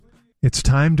it's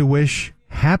time to wish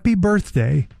happy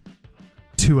birthday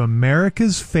to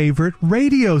America's favorite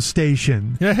radio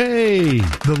station. Hey!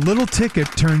 The Little Ticket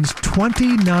turns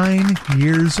 29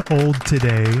 years old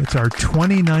today. It's our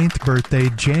 29th birthday,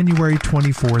 January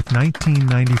 24th,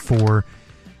 1994.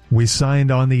 We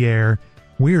signed on the air.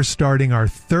 We are starting our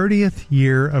 30th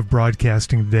year of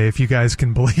broadcasting today, if you guys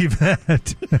can believe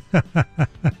that.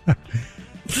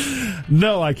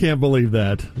 No, I can't believe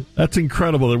that. That's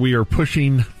incredible that we are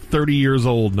pushing 30 years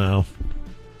old now.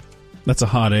 That's a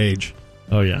hot age.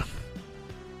 Oh, yeah.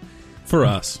 For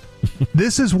us.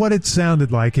 This is what it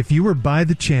sounded like if you were by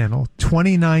the channel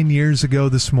 29 years ago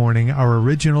this morning. Our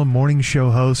original morning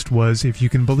show host was, if you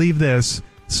can believe this,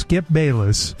 Skip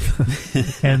Bayless.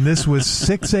 And this was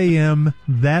 6 a.m.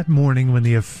 that morning when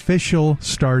the official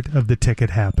start of the ticket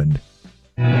happened.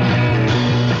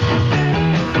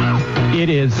 It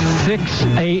is 6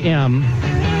 a.m.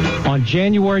 on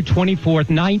January 24th,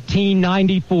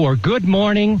 1994. Good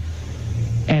morning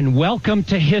and welcome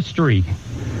to history.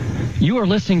 You are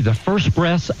listening to the first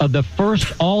breath of the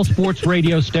first all-sports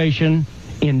radio station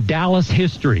in Dallas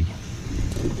history.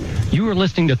 You are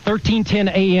listening to 1310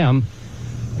 a.m.,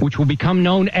 which will become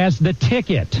known as The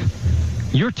Ticket.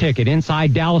 Your ticket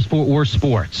inside Dallas-Fort Worth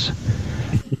sports.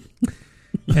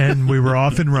 And we were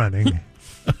off and running.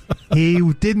 He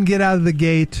didn't get out of the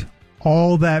gate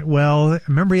all that well.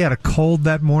 Remember, he had a cold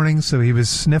that morning, so he was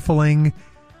sniffling.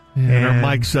 And our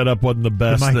mic setup wasn't the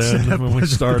best then when we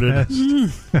started.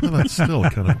 Well, that's still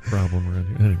kind of a problem right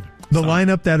here. Anyway, the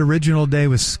lineup that original day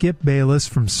was Skip Bayless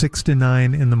from 6 to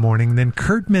 9 in the morning. Then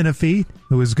Kurt Menefee,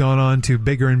 who has gone on to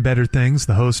bigger and better things,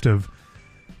 the host of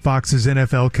Fox's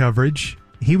NFL coverage.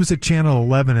 He was at Channel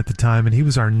 11 at the time, and he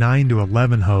was our 9 to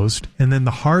 11 host. And then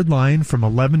the Hardline from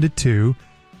 11 to 2.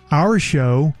 Our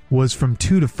show was from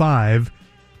 2 to 5,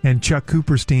 and Chuck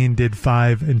Cooperstein did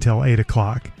 5 until 8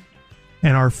 o'clock.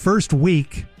 And our first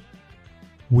week,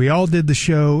 we all did the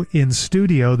show in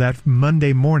studio that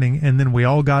Monday morning, and then we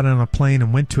all got on a plane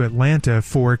and went to Atlanta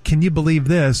for, can you believe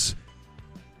this,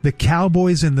 the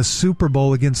Cowboys in the Super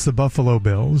Bowl against the Buffalo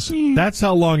Bills. That's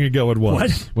how long ago it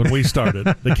was when we started.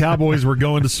 The Cowboys were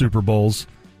going to Super Bowls.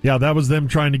 Yeah, that was them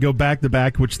trying to go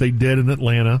back-to-back, which they did in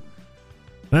Atlanta.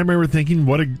 And I remember thinking,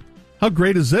 how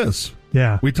great is this?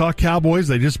 Yeah. We talk Cowboys.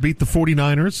 They just beat the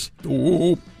 49ers.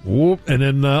 And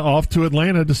then off to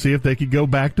Atlanta to see if they could go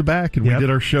back-to-back. And we did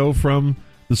our show from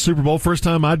the Super Bowl. First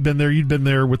time I'd been there. You'd been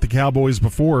there with the Cowboys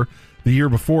before, the year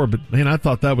before. But, man, I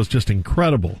thought that was just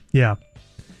incredible. Yeah.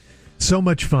 So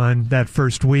much fun that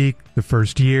first week, the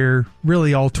first year.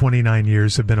 Really, all 29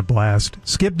 years have been a blast.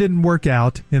 Skip didn't work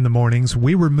out in the mornings.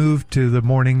 We were moved to the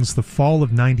mornings the fall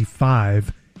of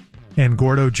 95, and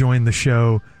Gordo joined the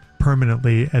show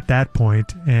permanently at that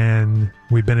point, and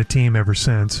we've been a team ever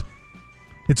since.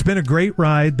 It's been a great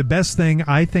ride. The best thing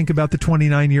I think about the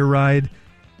 29-year ride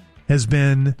has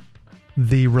been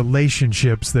the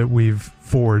relationships that we've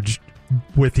forged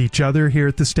with each other here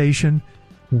at the station.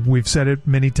 We've said it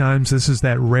many times. This is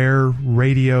that rare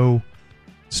radio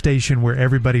station where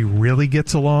everybody really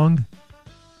gets along.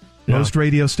 Yeah. Most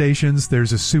radio stations,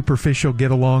 there's a superficial get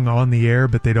along on the air,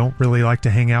 but they don't really like to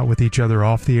hang out with each other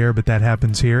off the air, but that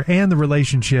happens here. And the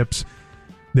relationships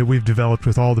that we've developed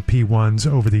with all the P1s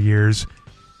over the years.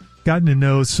 Gotten to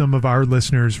know some of our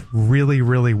listeners really,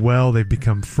 really well. They've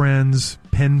become friends,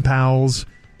 pen pals.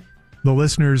 The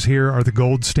listeners here are the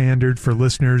gold standard for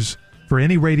listeners for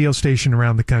any radio station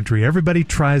around the country. Everybody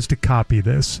tries to copy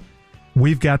this.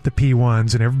 We've got the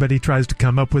P1s, and everybody tries to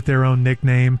come up with their own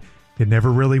nickname. It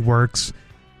never really works.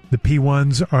 The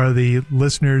P1s are the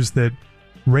listeners that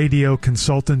radio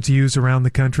consultants use around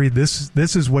the country. This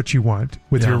is what you want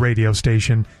with your radio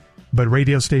station, but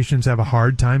radio stations have a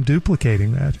hard time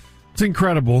duplicating that. It's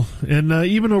incredible. And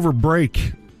even over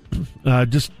break,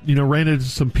 just, ran into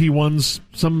some P1s,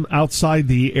 some outside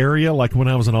the area, like when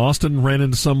I was in Austin, ran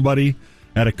into somebody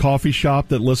at a coffee shop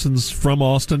that listens from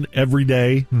Austin every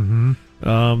day.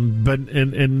 Mm-hmm. But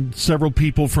and several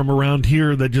people from around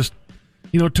here that just,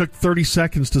 took 30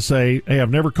 seconds to say, hey, I've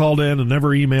never called in and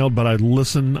never emailed, but I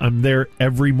listen. I'm there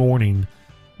every morning.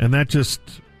 And that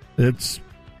it's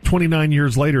 29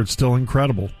 years later, it's still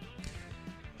incredible.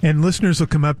 And listeners will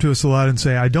come up to us a lot and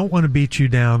say, I don't want to beat you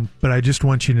down, but I just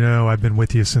want you to know I've been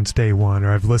with you since day one,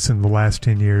 or I've listened the last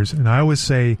 10 years. And I always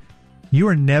say, you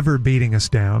are never beating us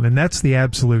down. And that's the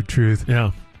absolute truth.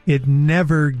 Yeah. It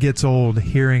never gets old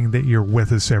hearing that you're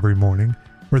with us every morning,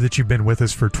 or that you've been with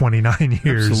us for 29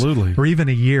 years. Absolutely. Or even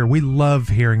a year. We love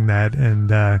hearing that.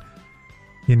 And,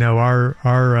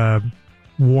 our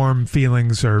warm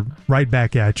feelings are right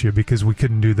back at you, because we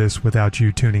couldn't do this without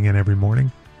you tuning in every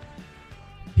morning.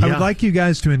 Yeah. I would like you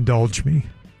guys to indulge me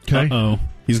Okay. Uh-oh.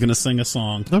 He's going to sing a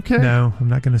song. Okay. No, I'm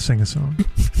not going to sing a song.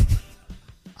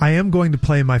 I am going to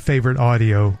play my favorite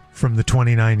audio from the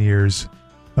 29 years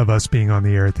of us being on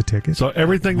the air at the Ticket. So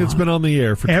everything that's been on the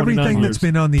air for 29 Everything years. that's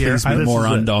been on the air. Please be more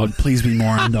on dog. Please be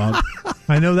more on dog.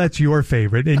 I know that's your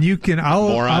favorite, and you can.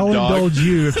 I'll indulge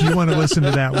you if you want to listen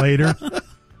to that later.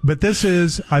 But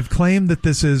I've claimed that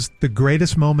this is the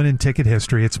greatest moment in Ticket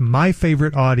history. It's my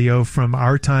favorite audio from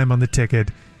our time on the Ticket.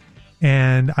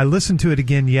 And I listened to it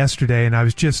again yesterday, and I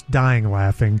was just dying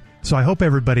laughing. So I hope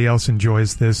everybody else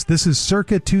enjoys this. This is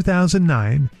circa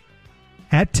 2009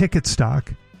 at Ticket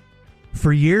Stock.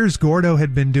 For years, Gordo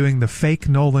had been doing the fake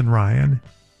Nolan Ryan,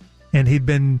 and he'd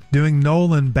been doing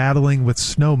Nolan battling with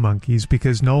snow monkeys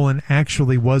because Nolan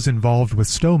actually was involved with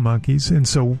snow monkeys, and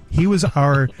so he was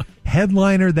our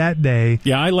headliner that day.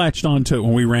 Yeah, I latched onto it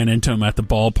when we ran into him at the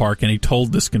ballpark, and he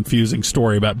told this confusing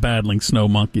story about battling snow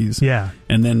monkeys. Yeah.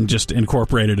 And then just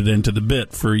incorporated it into the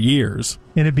bit for years.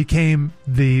 And it became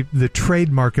the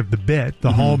trademark of the bit,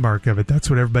 the hallmark of it. That's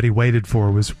what everybody waited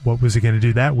for, was what was he going to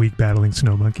do that week battling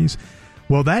snow monkeys.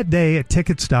 Well, that day at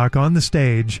Ticket Stock on the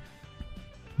stage,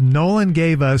 Nolan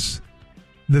gave us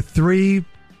the three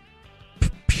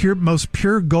most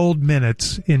pure gold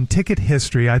minutes in Ticket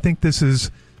history. I think this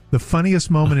is the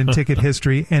funniest moment in Ticket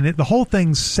history, and the whole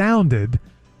thing sounded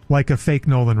like a fake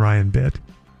Nolan Ryan bit.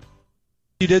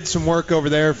 You did some work over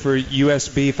there for US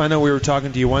Beef. I know we were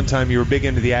talking to you one time. You were big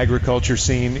into the agriculture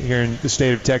scene here in the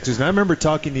state of Texas, and I remember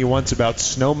talking to you once about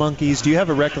snow monkeys. Do you have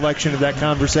a recollection of that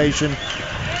conversation?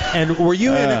 And were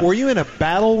you in a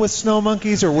battle with snow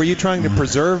monkeys, or were you trying to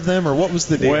preserve them, or what was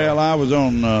the deal? Well, I was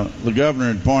on the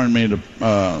governor had appointed me to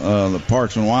the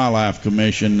Parks and Wildlife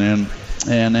Commission, and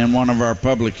in one of our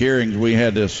public hearings, we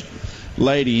had this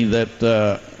lady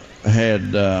that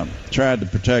had tried to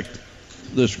protect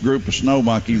this group of snow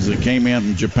monkeys that came in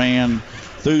from Japan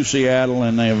through Seattle,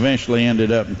 and they eventually ended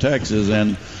up in Texas,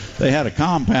 and they had a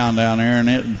compound down there, and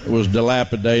it was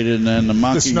dilapidated, and the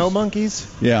monkeys... The snow monkeys?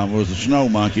 Yeah, it was the snow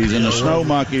monkeys, and the snow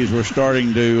monkeys were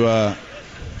starting to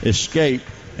escape,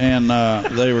 and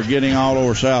they were getting all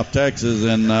over South Texas,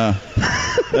 and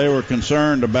they were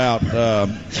concerned about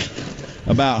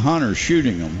hunters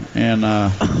shooting them,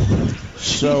 and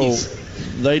so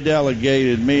they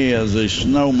delegated me as a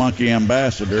snow monkey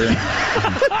ambassador,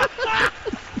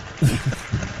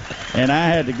 and I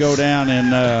had to go down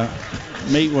and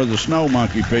meet with the snow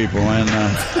monkey people, and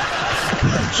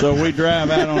so we drive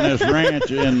out on this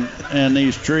ranch, and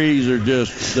these trees are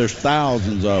just, there's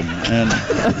thousands of them, and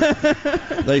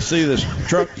they see this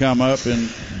truck come up, and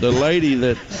the lady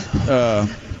that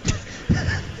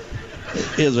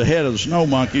is ahead of the snow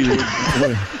monkeys,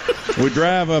 we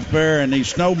drive up there, and these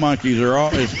snow monkeys are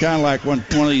all, it's kind of like one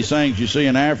of these things you see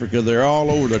in Africa. They're all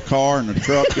over the car and the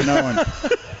truck, you know,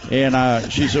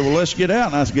 and she said, well, let's get out.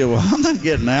 And I said, well, I'm not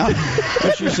getting out.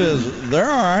 But she says, they're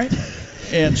all right.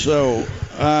 And so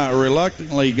I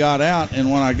reluctantly got out,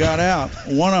 and when I got out,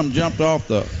 one of them jumped off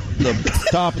the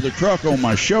top of the truck on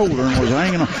my shoulder and was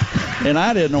hanging on. And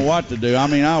I didn't know what to do. I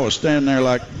mean, I was standing there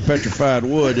like petrified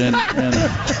wood, and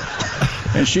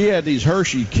she had these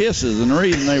Hershey Kisses, and the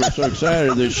reason they were so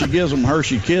excited is she gives them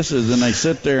Hershey Kisses, and they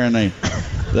sit there and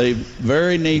they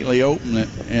very neatly open it,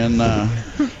 and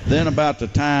then about the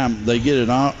time they get it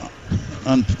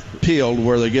unpeeled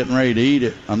where they're getting ready to eat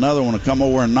it, another one will come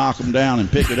over and knock them down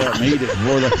and pick it up and eat it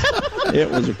before it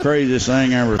was the craziest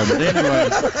thing ever. But anyway,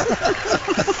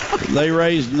 they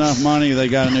raised enough money, they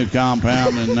got a new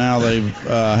compound, and now they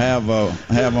have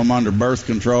them under birth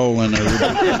control, and they're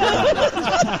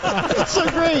That's so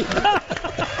great.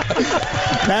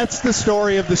 That's the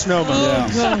story of the snow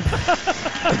monkey. Yeah.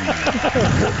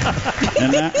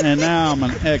 And now I'm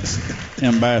an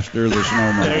ex-ambassador of the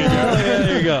snow monkey.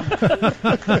 There you go.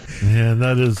 Man,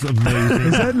 that is amazing.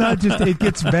 Is that not just, it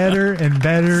gets better and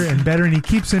better and better, and he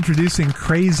keeps introducing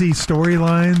crazy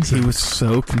storylines. He was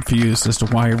so confused as to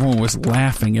why everyone was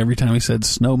laughing every time he said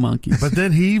snow monkeys. But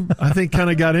then he, I think, kind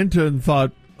of got into it and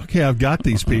thought, okay, I've got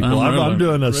these people. I'm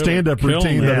doing a stand-up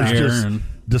routine that is just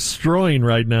destroying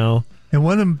right now. And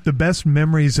one of the best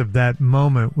memories of that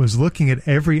moment was looking at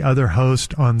every other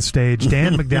host on stage.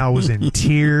 Dan McDowell was in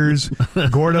tears.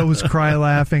 Gordo was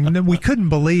cry-laughing. We couldn't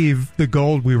believe the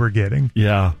gold we were getting.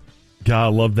 Yeah. God, I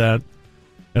love that.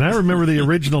 And I remember the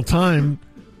original time.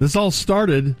 This all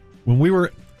started when we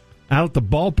were out at the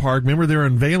ballpark. Remember, they were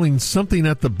unveiling something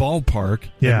at the ballpark.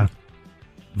 Yeah.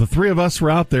 The three of us were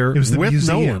out there. It was the with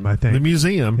museum, Nolan, I think. The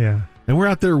museum. Yeah. And we're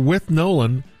out there with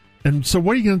Nolan. And so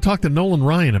what are you going to talk to Nolan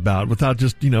Ryan about without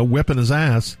just, whipping his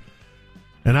ass?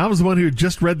 And I was the one who had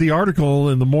just read the article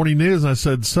in the morning news, and I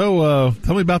said, so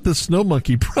tell me about this snow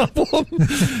monkey problem.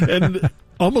 And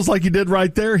almost like he did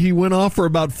right there. He went off for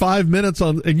about 5 minutes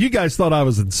on, and you guys thought I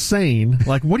was insane.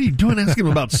 Like, what are you doing asking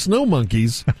him about snow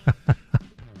monkeys?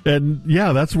 And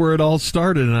yeah, that's where it all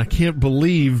started. And I can't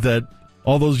believe that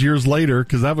all those years later,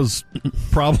 because that was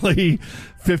probably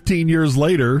 15 years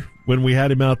later when we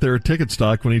had him out there at Ticket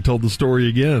Stock when he told the story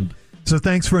again. So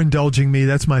thanks for indulging me.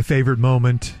 That's my favorite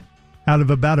moment. Out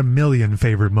of about 1 million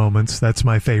favorite moments, that's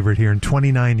my favorite here in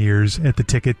 29 years at the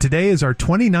Ticket. Today is our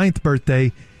 29th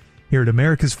birthday here at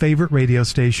America's favorite radio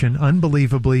station.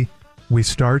 Unbelievably, we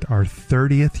start our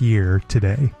 30th year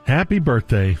today. Happy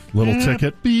birthday, Little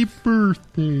Ticket. Happy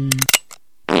birthday.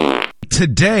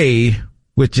 Today,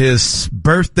 which is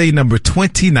birthday number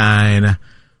 29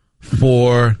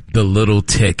 for the Little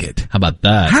Ticket. How about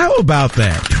that? How about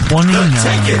that?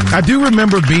 29. I do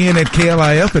remember being at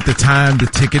KLIF at the time the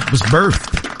Ticket was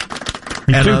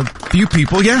birthed. And a few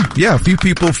people, a few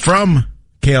people from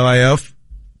KLIF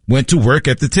went to work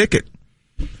at the Ticket.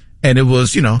 And it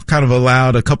was, kind of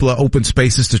allowed a couple of open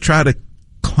spaces to try to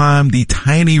climb the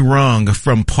tiny rung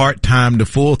from part-time to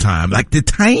full-time. Like the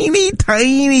tiny,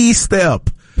 tiny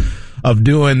step of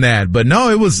doing that. But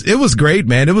no, it was great,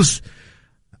 man. It was,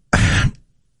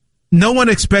 no one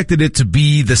expected it to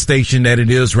be the station that it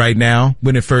is right now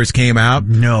when it first came out.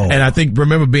 No. And I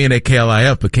remember being at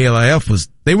KLIF, but KLIF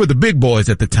they were the big boys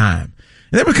at the time.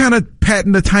 And they were kind of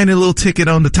patting the tiny little Ticket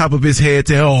on the top of his head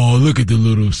saying, oh, look at the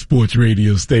little sports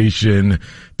radio station,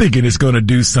 thinking it's going to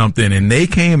do something. And they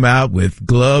came out with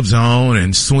gloves on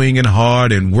and swinging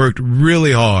hard and worked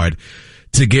really hard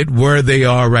to get where they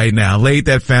are right now. Laid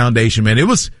that foundation, man. It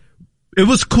was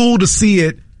cool to see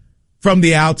it from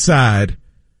the outside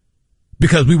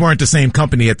because we weren't the same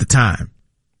company at the time.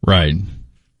 Right.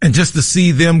 And just to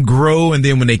see them grow, and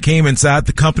then when they came inside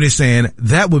the company saying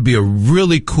that would be a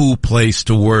really cool place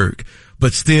to work,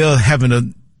 but still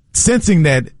sensing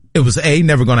that it was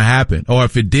never going to happen, or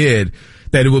if it did,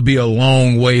 that it would be a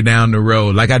long way down the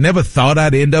road. Like I never thought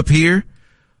I'd end up here,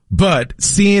 but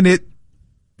seeing it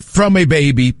from a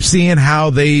baby, seeing how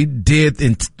they did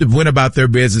and went about their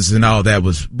business and all that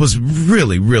was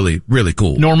really, really, really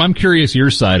cool. Norm, I'm curious your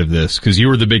side of this because you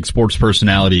were the big sports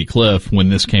personality at Cliff when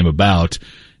this came about.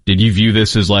 Did you view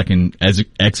this as like an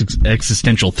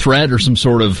existential threat or some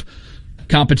sort of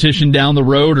competition down the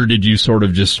road, or did you sort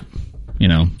of just,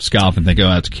 scoff and think, oh,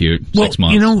 that's cute, 6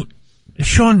 months?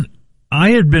 Sean, I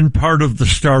had been part of the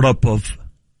startup of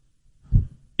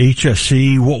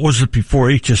HSE. What was it before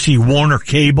HSE? Warner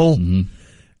Cable. Mm-hmm.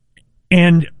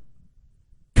 And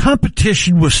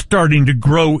competition was starting to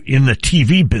grow in the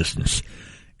TV business.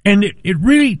 And it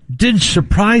really did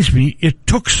surprise me. It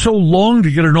took so long to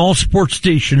get an all-sports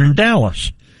station in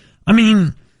Dallas. I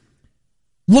mean,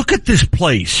 look at this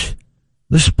place.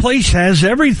 This place has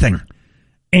everything.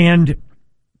 And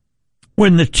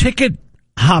when the Ticket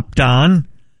hopped on,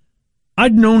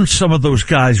 I'd known some of those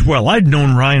guys well. I'd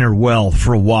known Reiner well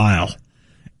for a while.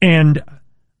 And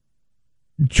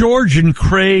George and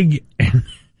Craig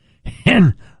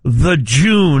and the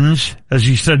Junes, as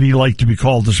he said he liked to be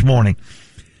called this morning,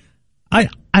 I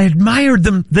admired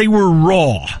them. They were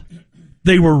raw.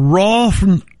 They were raw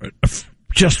from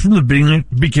the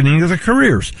beginning of their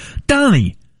careers.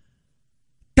 Donnie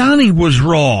was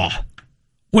raw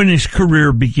when his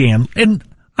career began. And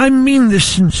I mean this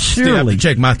sincerely. Still have to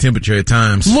check my temperature at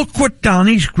times. Look what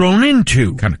Donnie's grown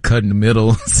into. Kind of cut in the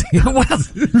middle. Well,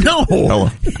 no.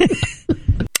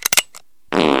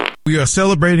 We are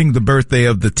celebrating the birthday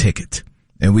of the Ticket.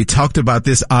 And we talked about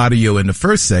this audio in the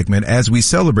first segment as we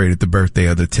celebrated the birthday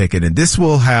of the Ticket. And this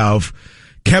will have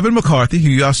Kevin McCarthy,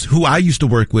 who I used to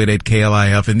work with at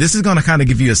KLIF. And this is going to kind of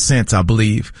give you a sense, I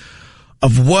believe,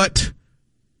 of what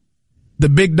the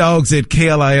big dogs at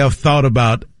KLIF thought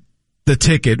about the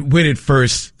Ticket when it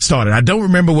first started. I don't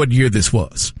remember what year this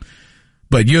was,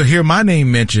 but you'll hear my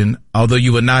name mentioned, although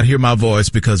you will not hear my voice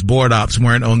because board ops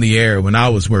weren't on the air when I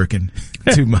was working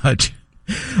too much.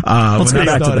 When I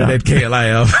started at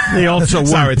KLIF. They also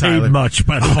weren't paid much,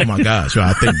 by the way. Oh my gosh. Well,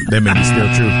 I think that may be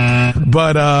still true.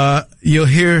 But, you'll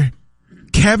hear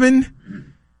Kevin.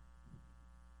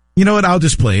 You know what? I'll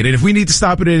just play it. And if we need to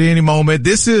stop it at any moment,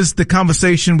 this is the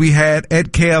conversation we had at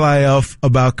KLIF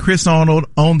about Chris Arnold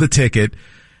on the Ticket.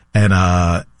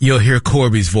 And, you'll hear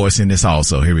Corby's voice in this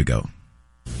also. Here we go.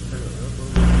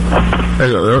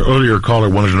 Hey, earlier caller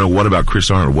wanted to know what about Chris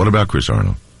Arnold? What about Chris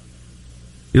Arnold?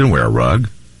 He didn't wear a rug.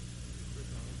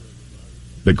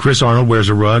 But Chris Arnold wears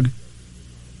a rug?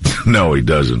 No, he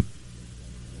doesn't.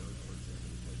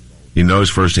 He knows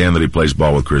firsthand that he plays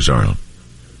ball with Chris Arnold.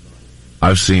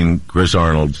 I've seen Chris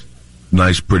Arnold's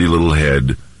nice, pretty little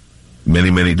head many,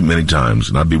 many, many times,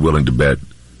 and I'd be willing to bet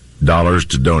dollars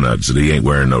to donuts that he ain't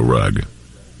wearing no rug.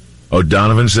 Oh,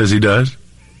 Donovan says he does?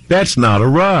 That's not a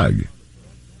rug.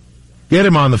 Get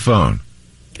him on the phone.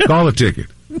 Call the ticket.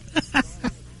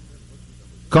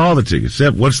 Call the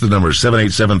ticket. What's the number?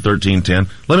 787-1310.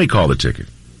 Let me call the ticket.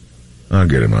 I'll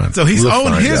get him on. So he's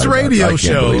on his radio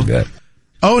show.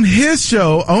 On his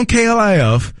show, on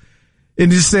KLIF,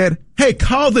 and just said, hey,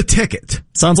 call the ticket.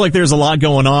 Sounds like there's a lot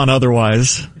going on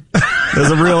otherwise.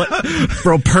 There's a real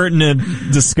pertinent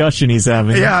discussion he's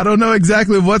having. Yeah, I don't know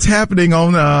exactly what's happening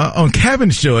on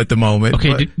Kevin's show at the moment.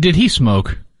 Okay, did he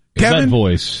smoke? Kevin? That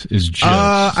voice is just...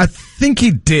 I think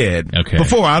he did. Okay.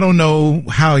 Before, I don't know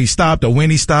how he stopped or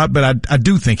when he stopped, but I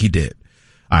do think he did.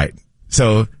 All right.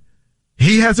 So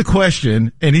he has a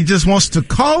question, and he just wants to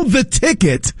call the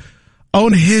ticket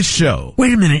on his show.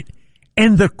 Wait a minute.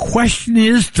 And the question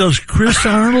is, does Chris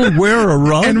Arnold wear a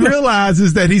rug? And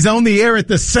realizes that he's on the air at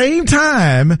the same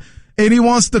time, and he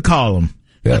wants to call him.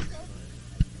 Yeah.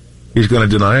 He's going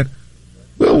to deny it?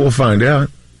 Well, we'll find out.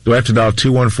 Do I have to dial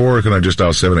 214 or can I just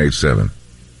dial 787?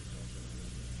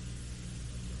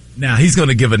 Now, he's going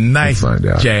to give a nice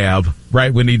jab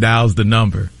right when he dials the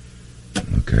number.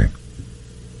 Okay.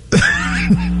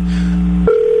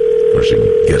 Or she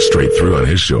can get straight through on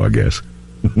his show, I guess.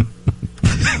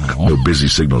 No busy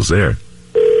signals there.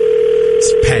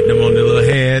 Just patting him on the little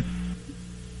head.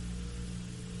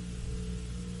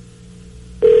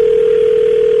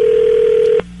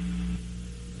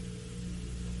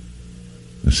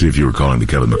 Let's see if you were calling the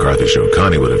Kevin McCarthy show.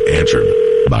 Connie would have answered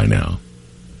by now.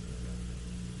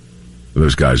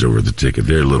 Those guys over at the ticket,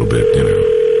 they're a little bit,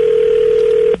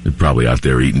 they're probably out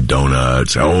there eating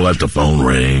donuts. Oh, let the phone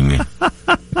ring.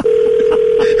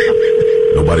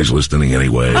 Nobody's listening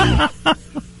anyway.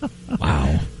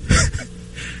 Wow.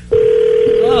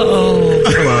 Oh.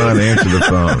 Come on, answer the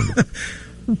phone.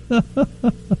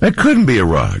 That couldn't be a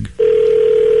rug.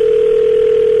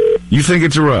 You think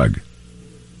it's a rug?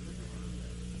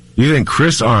 You think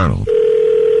Chris Arnold?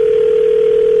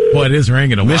 Boy, it is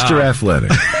ringing a Mr. while. Athletic.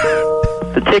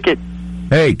 The ticket.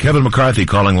 Hey, Kevin McCarthy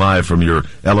calling live from your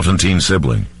elephantine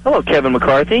sibling. Hello, Kevin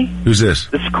McCarthy. Who's this?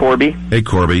 This is Corby. Hey,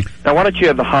 Corby. Now, why don't you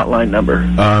have the hotline number?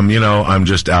 I'm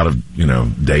just out of,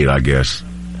 date, I guess.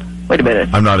 Wait a minute.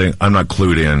 I'm not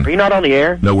clued in. Are you not on the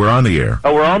air? No, we're on the air.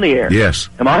 Oh, we're on the air? Yes.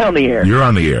 Am I on the air? You're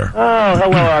on the air. Oh,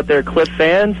 hello out there, Cliff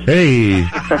fans. Hey.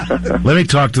 Let me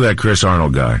talk to that Chris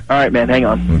Arnold guy. All right, man, hang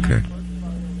on. Okay.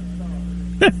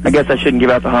 I guess I shouldn't give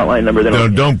out the hotline number.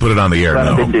 Then Don't put it on the air, I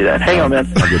no. didn't do that. Hang on, man.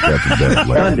 I'll get that to bed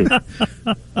later.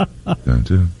 Done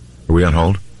too. Are we on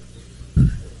hold?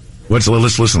 Let's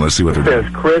listen. Let's see what they're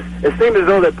doing. Chris, it seems as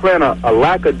though they're playing a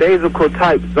lackadaisical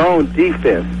type zone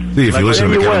defense. See, if you listen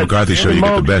to the Kevin McCarthy show, you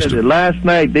get the best of it. Last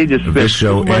night, they just spent this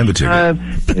show too much and the ticket. time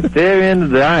at their end of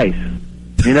the ice.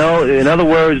 In other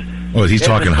words... Oh, he's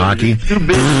talking hockey? Too busy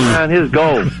behind his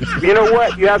goal. You know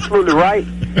what? You're absolutely right.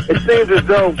 It seems as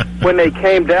though when they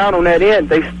came down on that end,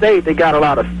 they stayed. They got a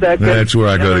lot of seconds. That's where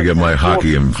I go to get my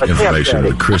hockey information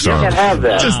with Chris Arnold. You can't have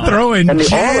that. Just throwing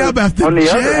jab after on the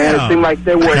other hand, it seemed like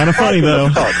they were kind of funny though.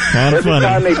 Kind of funny. Every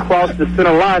time they crossed the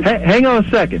center line. Hang on a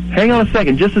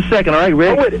second. Just a second, all right,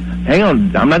 Rick? Go with it. Hang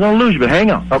on. I'm not going to lose you, but hang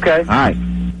on. Okay. All right.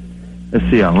 Let's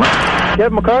see.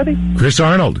 Kevin McCarthy? Chris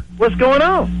Arnold. What's going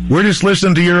on? We're just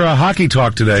listening to your hockey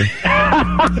talk today.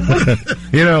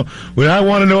 When I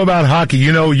want to know about hockey,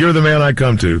 you're the man I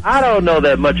come to. I don't know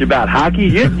that much about hockey.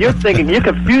 You're thinking, you're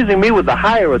confusing me with the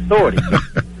higher authority.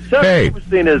 Hey.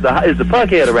 Superstein is the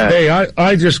puckhead around. Hey,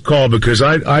 I just called because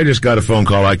I just got a phone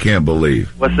call I can't believe.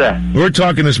 What's that? We were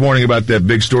talking this morning about that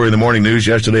big story in the morning news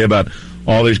yesterday about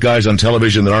all these guys on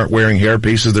television that aren't wearing hair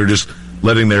pieces. They're just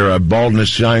letting their baldness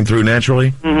shine through naturally.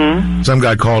 Mm-hmm. Some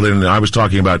guy called in and I was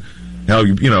talking about how,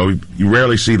 you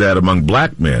rarely see that among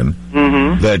black men.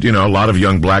 Mm-hmm. That, a lot of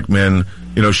young black men,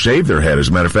 shave their head, as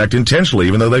a matter of fact, intentionally,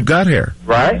 even though they've got hair.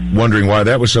 Right. Wondering why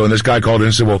that was so. And this guy called in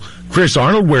and said, well, Chris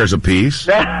Arnold wears a piece.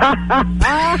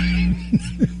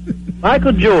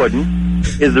 Michael Jordan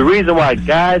is the reason why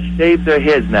guys shave their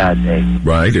heads nowadays.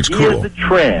 Right, it's He cool. is the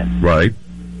trend. Right.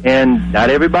 And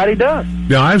not everybody does.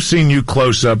 Now, I've seen you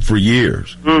close up for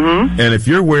years. Mm-hmm. And if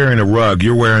you're wearing a rug,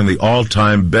 you're wearing the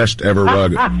all-time best ever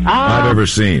rug I've ever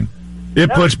seen. It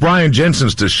puts Brian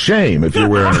Jensen's to shame if you're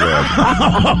wearing a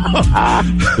rug.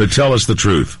 So tell us the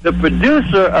truth. The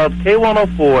producer of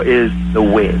K104 is the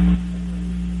Wiz.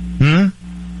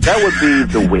 That would be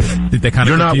the Wiz.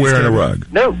 You're not wearing a rug.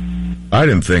 No. I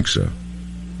didn't think so.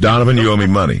 Donovan, you owe me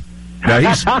money.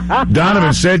 Now,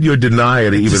 Donovan said you'd deny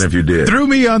it even if you did. Threw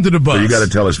me under the bus. So you got to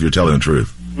tell us if you're telling the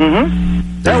truth.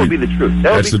 Mm-hmm. That would be the truth.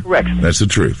 That would be correct. That's the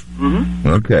truth. Mm-hmm.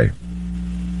 Okay.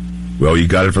 Well, you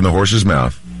got it from the horse's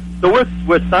mouth. So we're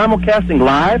simulcasting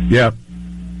live? Yep.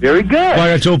 Very good.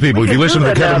 Like I told people, if you listen to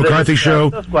the Kevin McCarthy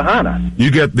show, you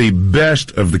get the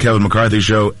best of the Kevin McCarthy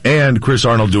show and Chris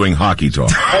Arnold doing hockey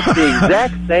talk. At the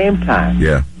exact same time.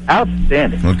 Yeah.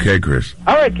 Outstanding. Okay, Chris.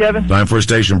 All right, Kevin. Time for a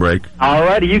station break. All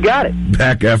righty, you got it.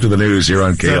 Back after the news here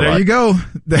on KLI. So there you go.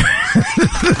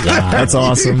 That's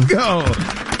awesome. There you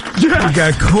go. We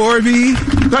got Corby,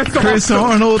 Chris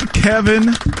Arnold,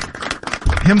 Kevin,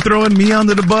 him throwing me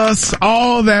under the bus,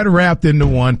 all that wrapped into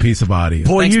one piece of audio.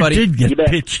 Boy, Thanks, you buddy. did get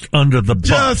pitched under the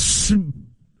bus.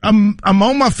 I'm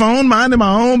on my phone minding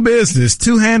my own business,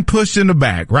 2-hand pushed in the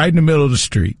back, right in the middle of the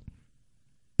street.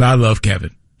 I love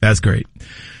Kevin. That's great.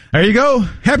 There you go.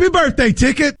 Happy birthday,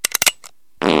 Ticket.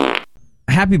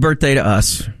 Happy birthday to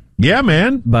us, Yeah,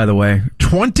 man. by the way.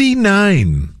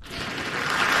 29.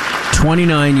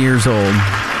 29 years old.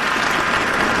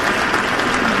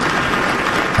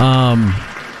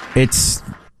 It's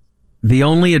the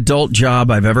only adult job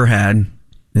I've ever had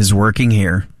is working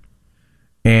here.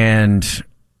 And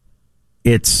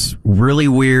it's really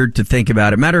weird to think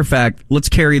about it. Matter of fact, let's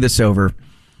carry this over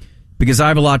because I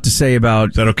have a lot to say about.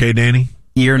 Is that okay, Danny?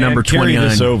 Year number 29. Carry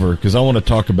this over because I want to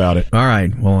talk about it. All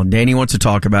right. Well, Danny wants to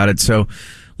talk about it, so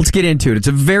let's get into it. It's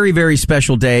a very, very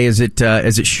special day, as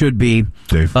it should be,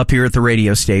 Dave. up here at the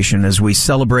radio station as we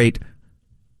celebrate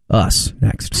us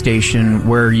next station,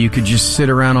 where you could just sit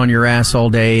around on your ass all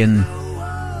day and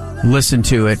listen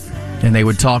to it, and they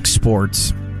would talk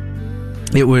sports.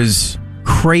 It was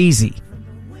crazy,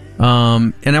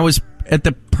 and I was at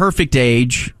the perfect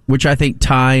age, which I think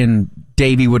Ty and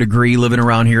Davey would agree, living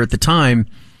around here at the time,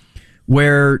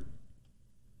 where,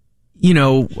 you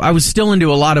know, I was still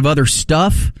into a lot of other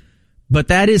stuff, but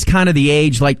that is kind of the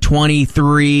age, like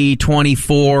 23,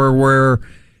 24, where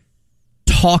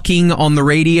talking on the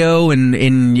radio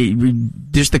and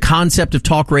just the concept of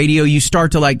talk radio, you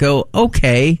start to like go,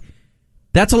 okay,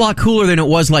 that's a lot cooler than it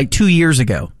was like 2 years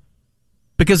ago.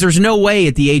 Because there's no way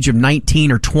at the age of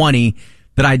 19 or 20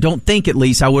 that I don't think, at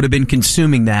least, I would have been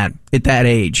consuming that at that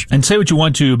age. And say what you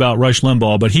want to about Rush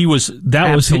Limbaugh, but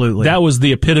that was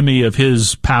the epitome of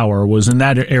his power, was in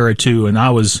that era too, and I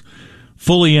was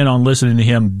fully in on listening to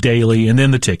him daily, and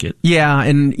then the Ticket. Yeah,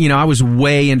 and you know, I was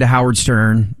way into Howard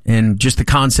Stern, and just the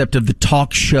concept of the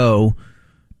talk show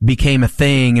became a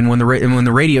thing. And when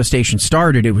the radio station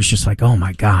started, it was just like, oh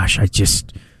my gosh,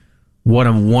 what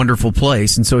a wonderful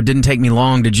place. And so it didn't take me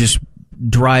long to just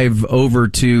drive over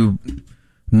to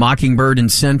Mockingbird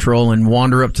and Central and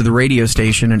wander up to the radio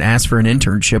station and ask for an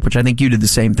internship, which I think you did the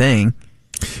same thing.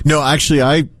 No, actually,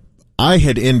 I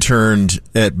had interned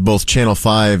at both Channel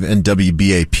 5 and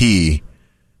WBAP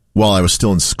while I was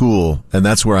still in school, and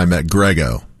that's where I met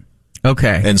Grego.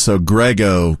 Okay. And so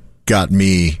Grego got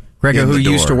me Grego, in the who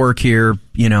door. used to work here,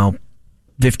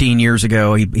 15 years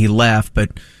ago, he left,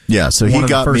 but yeah, so he one of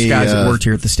got the first me, guys that worked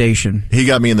here at the station. He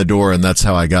got me in the door, and that's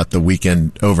how I got the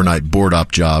weekend overnight board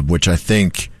op job, which I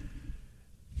think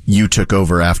you took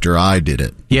over after I did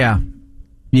it. Yeah.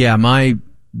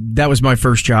 That was my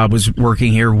first job, was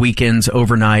working here weekends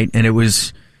overnight, and it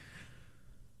was,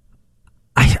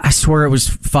 I swear it was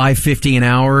 $5.50 an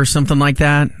hour or something like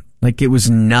that. Like, it was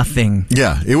nothing.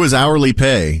 Yeah, it was hourly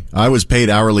pay. I was paid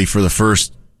hourly for the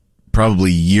first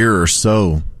probably year or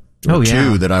so, or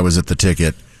two that I was at the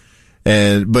Ticket.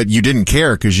 But you didn't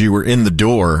care because you were in the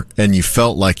door and you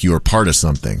felt like you were part of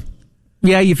something.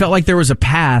 Yeah, you felt like there was a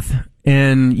path.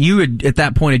 And you had, at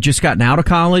that point, had just gotten out of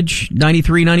college,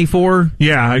 93, 94?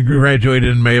 Yeah, I graduated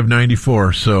in May of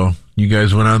 94, so you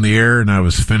guys went on the air and I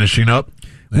was finishing up.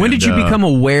 When did you become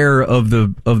aware of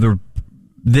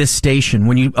this station?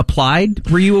 When you applied,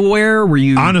 were you aware? Were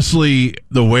you honestly,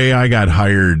 the way I got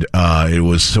hired, it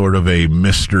was sort of a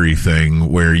mystery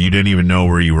thing where you didn't even know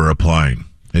where you were applying.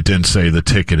 It didn't say the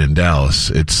Ticket in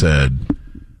Dallas. It said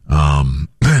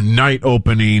night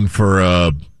opening for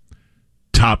a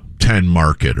top 10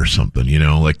 market or something,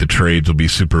 like the trades will be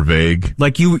super vague.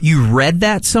 Like you read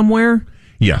that somewhere?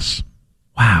 Yes.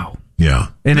 Wow. Yeah.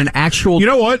 In an actual, you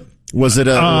know what? Was it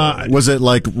was it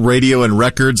like radio and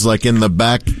records, like in the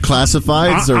back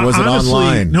classifieds, or was it honestly,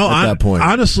 online at that point?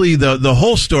 Honestly, the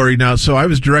whole story now. So I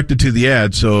was directed to the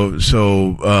ad. So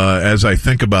as I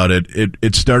think about it,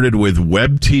 it started with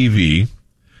web TV.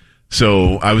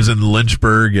 So I was in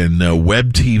Lynchburg, and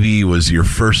web TV was your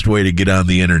first way to get on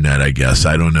the internet, I guess.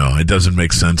 I don't know. It doesn't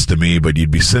make sense to me, but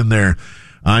you'd be sitting there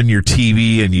on your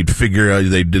TV, and you'd figure out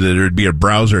there'd be a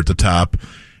browser at the top.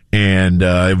 And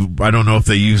I don't know if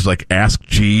they used like Ask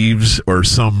Jeeves or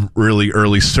some really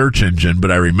early search engine,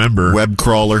 but I remember web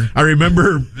crawler. I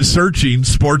remember searching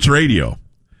sports radio,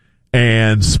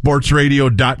 and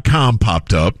sportsradio.com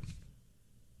popped up,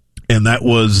 and that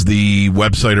was the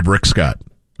website of Rick Scott.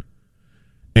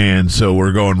 And so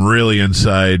we're going really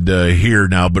inside here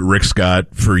now. But Rick Scott,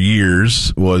 for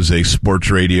years, was a sports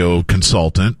radio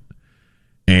consultant.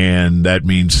 And that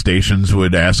means stations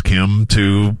would ask him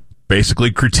to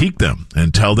basically critique them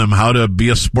and tell them how to be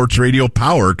a sports radio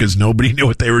power because nobody knew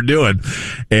what they were doing.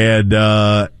 And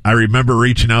I remember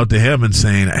reaching out to him and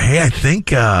saying, hey, I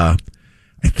think I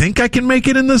can make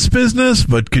it in this business,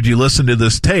 but could you listen to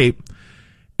this tape?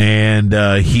 And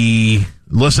he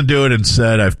listened to it and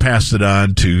said, I've passed it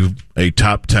on to a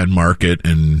top 10 market,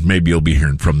 and maybe you'll be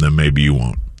hearing from them, maybe you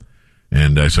won't.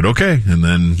 And I said, okay. And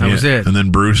then that was it. And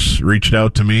then Bruce reached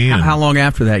out to me. How long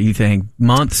after that, you think?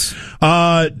 Months?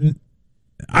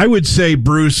 I would say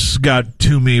Bruce got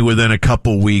to me within a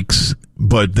couple weeks,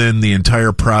 but then the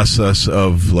entire process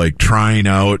of like trying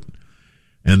out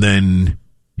and then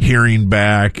hearing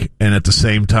back, and at the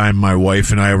same time, my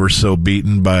wife and I were so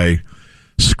beaten by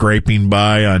scraping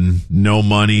by on no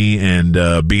money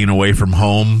and being away from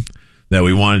home that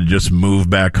we wanted to just move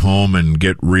back home and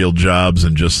get real jobs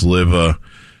and just live a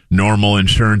normal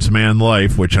insurance man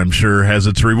life, which I'm sure has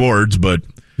its rewards. But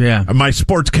yeah, my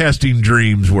sportscasting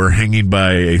dreams were hanging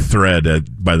by a thread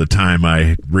by the time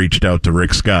I reached out to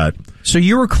Rick Scott. So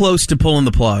you were close to pulling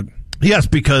the plug. Yes,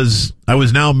 because I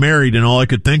was now married, and all I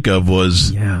could think of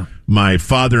was my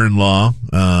father-in-law,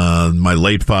 my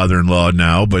late father-in-law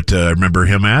now. But I remember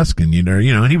him asking,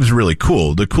 and he was really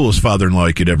cool, the coolest father-in-law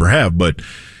you could ever have. But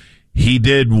he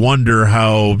did wonder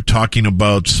how talking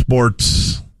about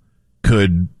sports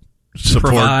could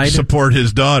support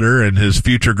his daughter and his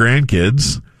future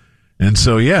grandkids. And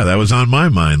so, yeah, that was on my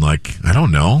mind. Like, I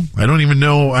don't know. I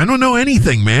don't know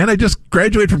anything, man. I just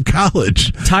graduated from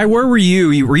college. Ty, where were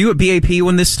you? Were you at BAP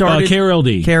when this started?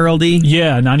 KRLD. KRLD?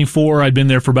 Yeah, 94. I'd been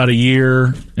there for about a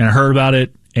year, and I heard about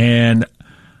it. And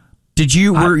did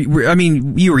you,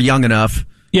 you were young enough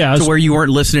to where you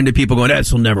weren't listening to people going,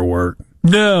 this will never work.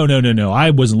 No.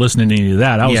 I wasn't listening to any of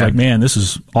that. I was like, man, this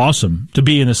is awesome to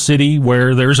be in a city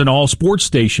where there's an all sports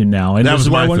station now, and this is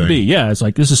where I want to be. Yeah, it's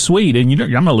like, this is sweet, and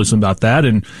I'm not listening about that.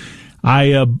 And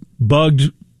I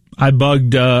bugged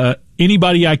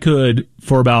anybody I could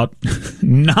for about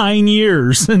 9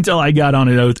 years until I got on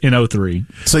it in 03.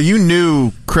 So you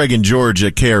knew Craig and George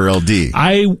at KRLD.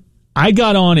 I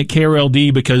got on at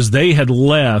KRLD because they had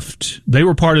left. They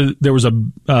were part of.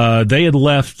 They had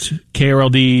left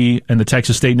KRLD and the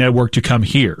Texas State Network to come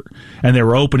here, and there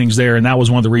were openings there, and that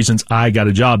was one of the reasons I got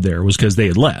a job there, was because they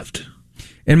had left.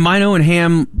 And Mino and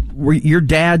Ham, your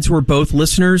dads were both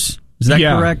listeners. Is that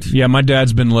correct? Yeah, my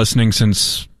dad's been listening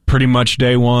since pretty much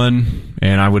day one,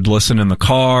 and I would listen in the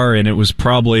car, and it was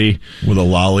probably with a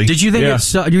lolly. Did you think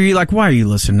were you like, why are you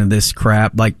listening to this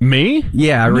crap? Like me?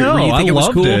 Yeah, no, you think I was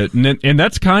loved cool? it, and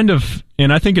that's kind of,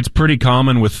 and I think it's pretty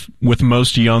common with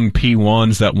most young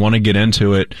P1s that want to get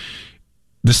into it.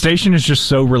 The station is just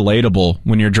so relatable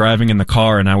when you're driving in the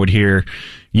car, and I would hear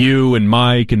you and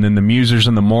Mike and then the Musers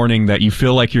in the morning that you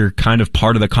feel like you're kind of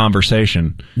part of the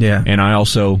conversation. Yeah, and I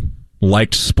also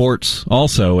liked sports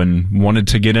also and wanted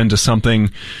to get into something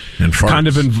and farts. Kind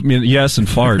of and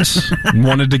farts.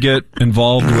 Wanted to get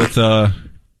involved with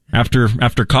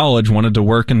after college, wanted to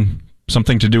work in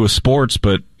something to do with sports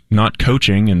but not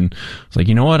coaching, and it's like,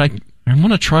 you know what, I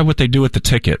want to try what they do at the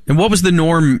Ticket. And what was the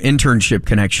Norm internship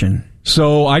connection?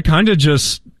 So I kind of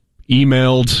just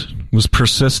emailed, was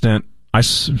persistent. I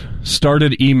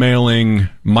started emailing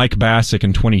Mike Bassick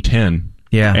in 2010.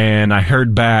 Yeah. And I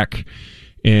heard back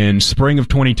in spring of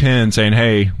 2010 saying,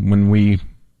 hey, when we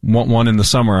want one in the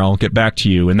summer, I'll get back to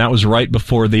you. And that was right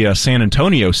before the San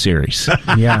Antonio series.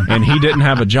 Yeah. And he didn't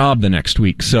have a job the next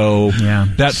week. So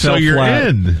that fell you're flat.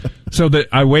 In. So that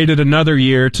I waited another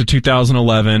year to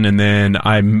 2011, and then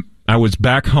I was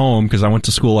back home because I went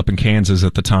to school up in Kansas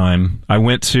at the time. I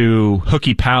went to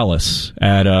Hookie Palace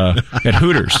at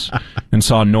Hooters and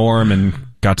saw Norm and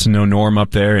got to know Norm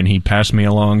up there, and he passed me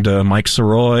along to Mike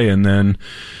Soroy, and then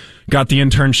got the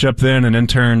internship then and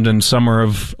interned in summer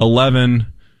of 11,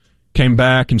 came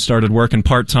back and started working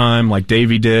part-time like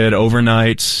Davey did,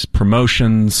 overnights,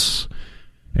 promotions,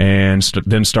 and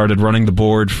then started running the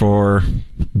board for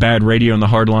Bad Radio and the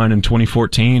Hardline in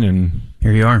 2014, and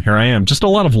here you are. Here I am. Just a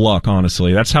lot of luck,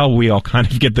 honestly. That's how we all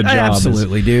kind of get the job.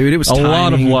 Absolutely, dude. It was a timing.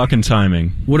 lot of luck and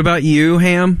timing. What about you,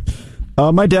 Ham?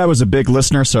 My dad was a big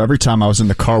listener, so every time I was in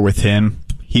the car with him,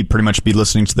 he'd pretty much be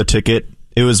listening to the Ticket.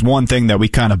 It was one thing that we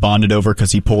kind of bonded over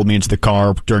because he pulled me into the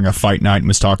car during a fight night and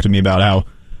was talking to me about how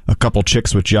a couple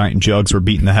chicks with giant jugs were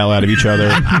beating the hell out of each other.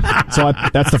 So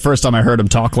that's the first time I heard him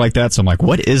talk like that. So I'm like,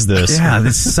 what is this? Yeah,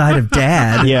 this side of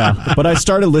dad. Yeah, but I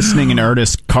started listening in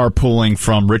earnest carpooling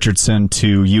from Richardson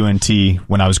to UNT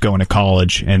when I was going to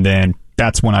college, and then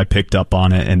that's when I picked up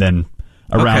on it, and then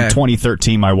around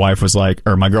 2013, my wife was like,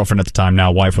 or my girlfriend at the time,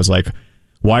 now wife was like,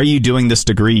 why are you doing this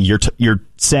degree? You're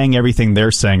saying everything they're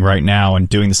saying right now and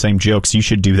doing the same jokes. You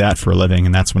should do that for a living.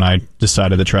 And that's when I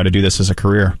decided to try to do this as a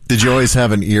career. Did you always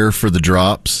have an ear for the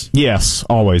drops? Yes,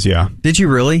 always, yeah. Did you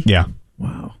really? Yeah.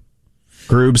 Wow.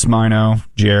 Groobs, Mino,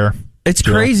 Jer. It's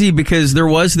crazy because there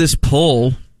was this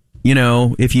pull, you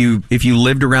know, if you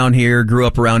lived around here, grew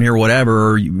up around here,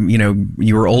 whatever, or, you know,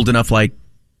 you were old enough like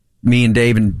me and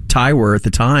Dave and Ty were at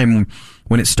the time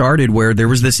when it started, where there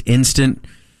was this instant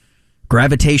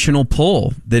gravitational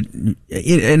pull and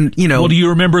you know. Well, do you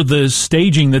remember the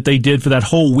staging that they did for that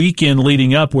whole weekend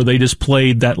leading up, where they just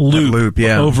played that loop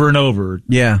over and over?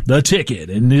 Yeah, the ticket,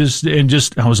 and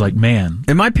just I was like, man.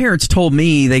 And my parents told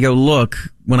me, they go, look,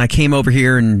 when I came over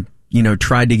here and, you know,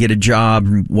 tried to get a job,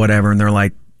 whatever, and they're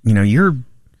like, you know, you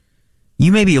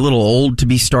may be a little old to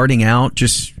be starting out.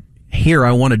 Just here,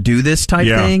 I want to do this type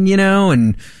thing, you know,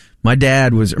 and. My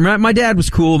dad was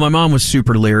cool. My mom was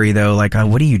super leery though. Like,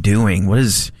 what are you doing? What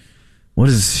is,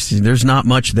 there's not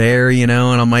much there, you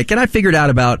know? And I'm like, and I figured out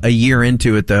about a year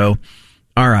into it though.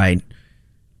 All right,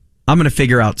 I'm going to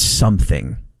figure out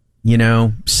something, you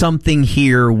know, something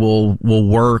here will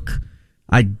work.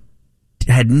 I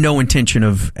had no intention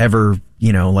of ever,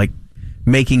 you know, like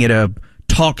making it a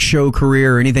talk show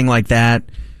career or anything like that.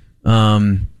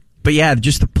 But yeah,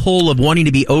 just the pull of wanting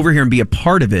to be over here and be a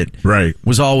part of it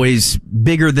was always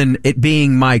bigger than it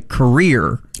being my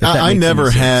career. I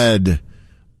never had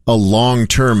a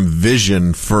long-term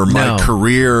vision for my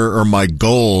career or my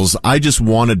goals. I just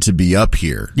wanted to be up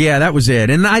here. Yeah, that was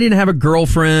it. And I didn't have a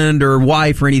girlfriend or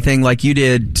wife or anything like you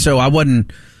did, so I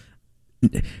wasn't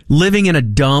living in a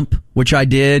dump, which I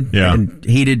did, and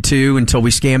he did too, until we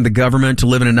scammed the government to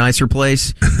live in a nicer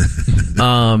place.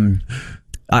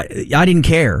 I didn't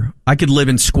care. I could live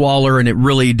in squalor, and it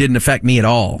really didn't affect me at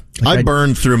all. Like I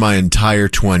burned through my entire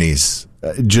 20s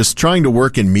just trying to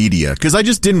work in media because I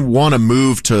just didn't want to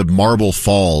move to Marble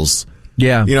Falls.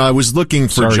 Yeah. You know, I was looking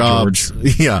for jobs.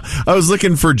 George. Yeah. I was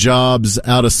looking for jobs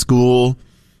out of school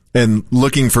and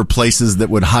looking for places that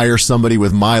would hire somebody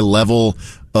with my level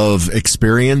of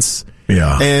experience.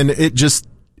 Yeah. And it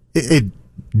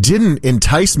didn't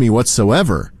entice me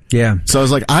whatsoever. Yeah. So I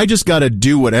was like, I just got to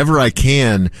do whatever I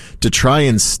can to try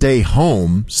and stay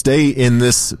home, stay in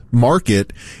this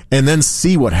market, and then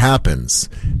see what happens.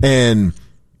 And,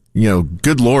 you know,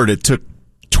 good Lord, it took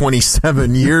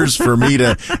 27 years for me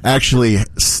to actually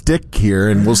stick here,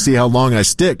 and we'll see how long I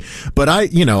stick. But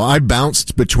I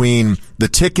bounced between the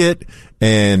ticket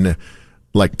and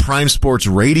like Prime Sports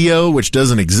Radio, which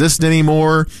doesn't exist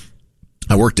anymore.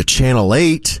 I worked at Channel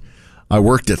 8. I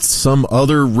worked at some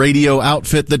other radio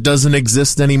outfit that doesn't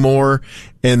exist anymore,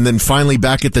 and then finally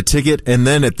back at the ticket. And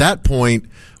then at that point,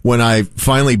 when I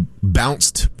finally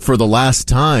bounced for the last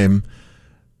time,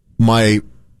 my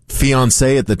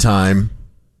fiance at the time,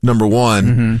 number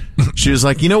one, she was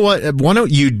like, you know what? Why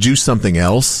don't you do something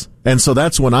else? And so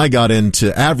that's when I got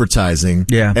into advertising,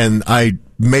 and I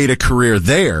made a career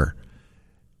there.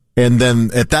 And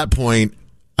then at that point,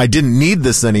 I didn't need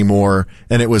this anymore,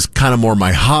 and it was kind of more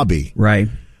my hobby. Right.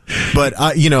 But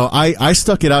I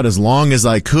stuck it out as long as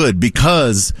I could,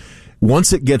 because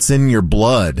once it gets in your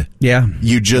blood,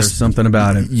 you just there's something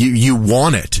about it. You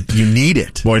want it. You need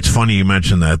it. Boy, it's funny you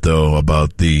mentioned that though,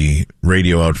 about the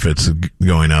radio outfits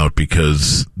going out,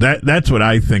 because that's what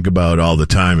I think about all the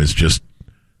time, is just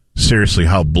seriously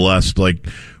how blessed, like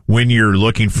when you're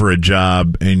looking for a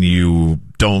job and you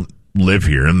don't live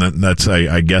here, and that's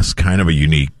I guess kind of a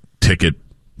unique ticket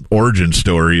origin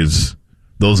story, is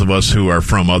those of us who are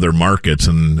from other markets,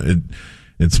 and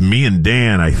it's me and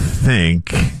Dan, I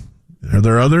think. Are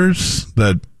there others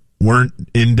that weren't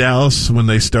in Dallas when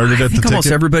they started at the ticket?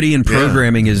 Almost everybody in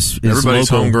programming is everybody's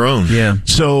local. homegrown. Yeah.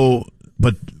 So,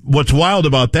 but what's wild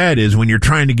about that is when you're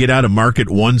trying to get out of Market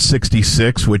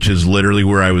 166, which is literally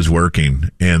where I was working,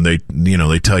 and they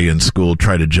tell you in school,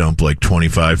 try to jump like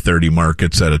 25, 30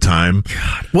 markets at a time.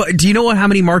 God. What, do you know how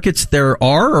many markets there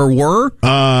are or were?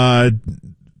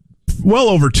 Well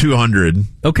over 200.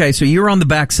 Okay, so you're on the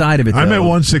back side of it, though. I'm at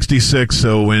 166,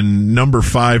 so when number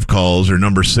 5 calls or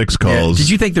number 6 calls... Did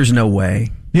you think there's no way?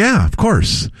 Yeah, of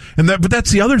course. But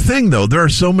that's the other thing, though. There are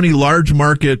so many large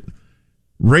market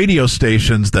radio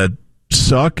stations that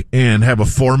suck and have a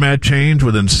format change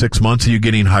within 6 months of you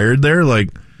getting hired there. Like,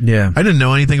 I didn't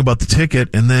know anything about the ticket,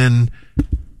 and then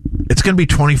it's going to be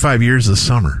 25 years this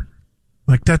summer.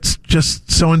 Like, that's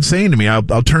just so insane to me.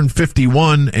 I'll turn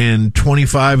 51, and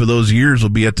 25 of those years will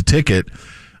be at the ticket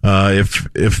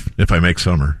if I make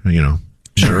summer, you know.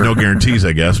 Sure. No guarantees,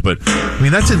 I guess. But, I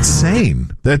mean, that's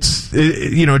insane. That's,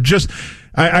 just,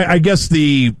 I guess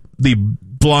the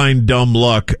blind, dumb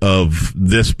luck of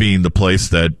this being the place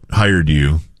that hired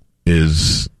you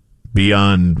is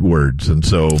beyond words. And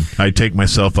so I take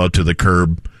myself out to the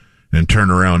curb and turn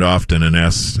around often and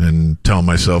ask and tell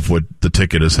myself what the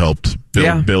ticket has helped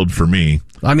build for me.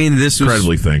 I mean, this was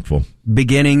incredibly thankful.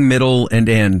 Beginning, middle, and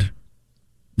end.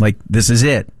 Like, this is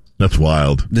it. That's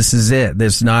wild. This is it.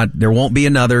 There won't be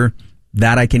another.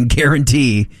 That I can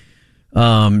guarantee.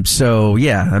 So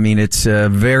yeah, I mean, it's a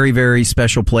very, very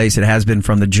special place. It has been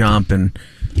from the jump, and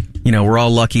we're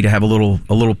all lucky to have a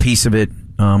little piece of it,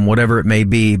 whatever it may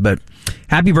be. But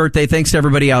happy birthday! Thanks to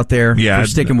everybody out there for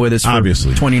sticking with us for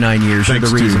obviously 29 years. Thanks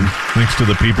for the reason. Thanks to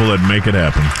the people that make it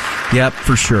happen. Yep,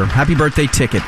 for sure. Happy birthday, Ticket.